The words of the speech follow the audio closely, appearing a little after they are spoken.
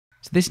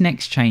this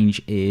next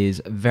change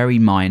is very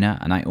minor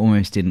and I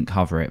almost didn't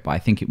cover it, but I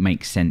think it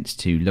makes sense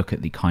to look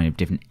at the kind of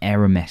different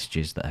error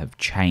messages that have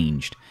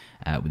changed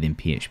within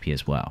PHP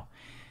as well.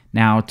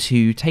 Now,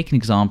 to take an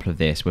example of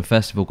this, we're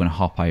first of all going to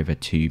hop over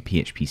to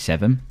PHP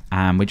 7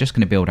 and we're just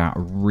going to build out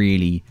a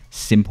really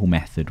simple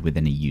method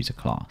within a user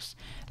class.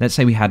 Let's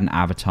say we had an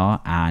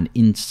avatar and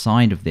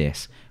inside of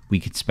this we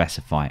could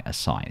specify a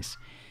size.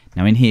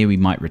 Now in here we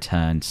might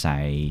return,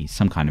 say,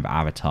 some kind of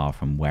avatar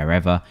from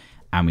wherever,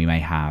 and we may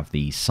have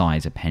the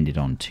size appended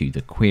onto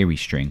the query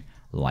string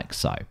like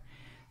so.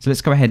 So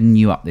let's go ahead and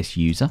new up this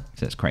user.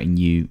 So let's create a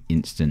new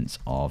instance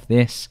of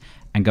this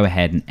and go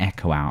ahead and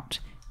echo out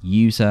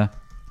user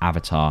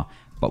avatar,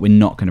 but we're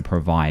not going to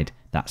provide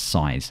that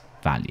size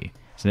value.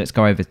 So let's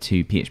go over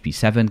to PHP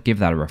 7, give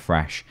that a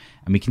refresh,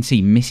 and we can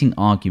see missing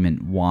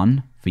argument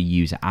 1 for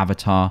user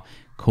avatar,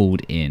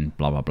 called in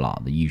blah blah blah,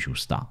 the usual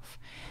stuff.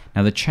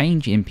 Now the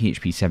change in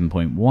PHP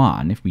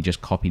 7.1, if we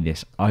just copy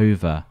this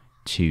over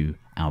to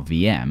our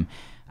VM,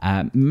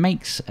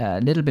 makes a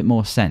little bit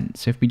more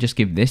sense. So if we just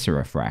give this a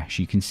refresh,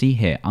 you can see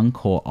here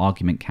uncore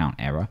argument count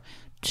error,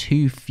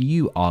 too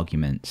few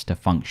arguments to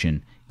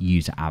function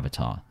user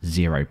avatar,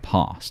 0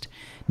 passed.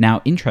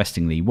 Now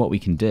interestingly, what we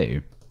can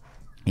do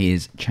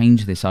is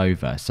change this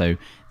over so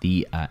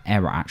the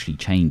error actually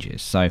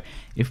changes. So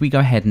if we go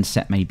ahead and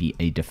set maybe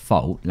a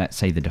default, let's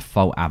say the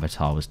default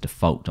avatar was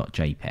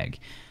default.jpg,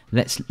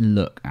 let's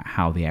look at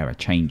how the error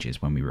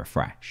changes when we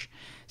refresh.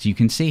 So you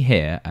can see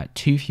here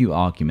too few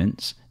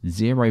arguments,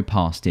 0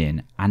 passed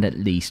in, and at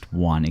least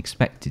 1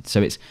 expected.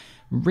 So it's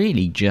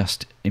really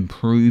just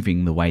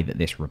improving the way that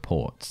this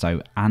reports.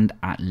 So, and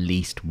at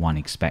least 1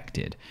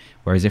 expected.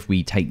 Whereas if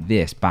we take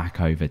this back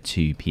over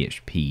to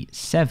PHP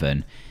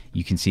 7,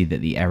 you can see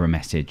that the error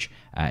message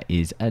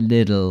is a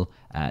little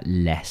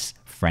less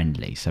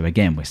friendly. So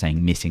again, we're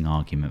saying missing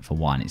argument for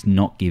 1. It's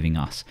not giving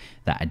us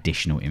that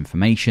additional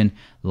information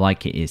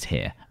like it is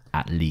here,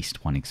 at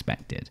least 1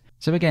 expected.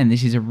 So again,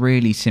 this is a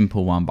really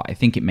simple one, but I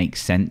think it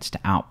makes sense to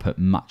output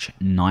much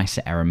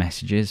nicer error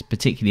messages,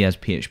 particularly as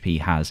PHP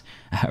has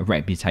a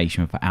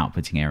reputation for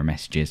outputting error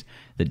messages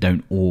that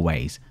don't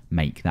always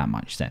make that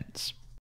much sense.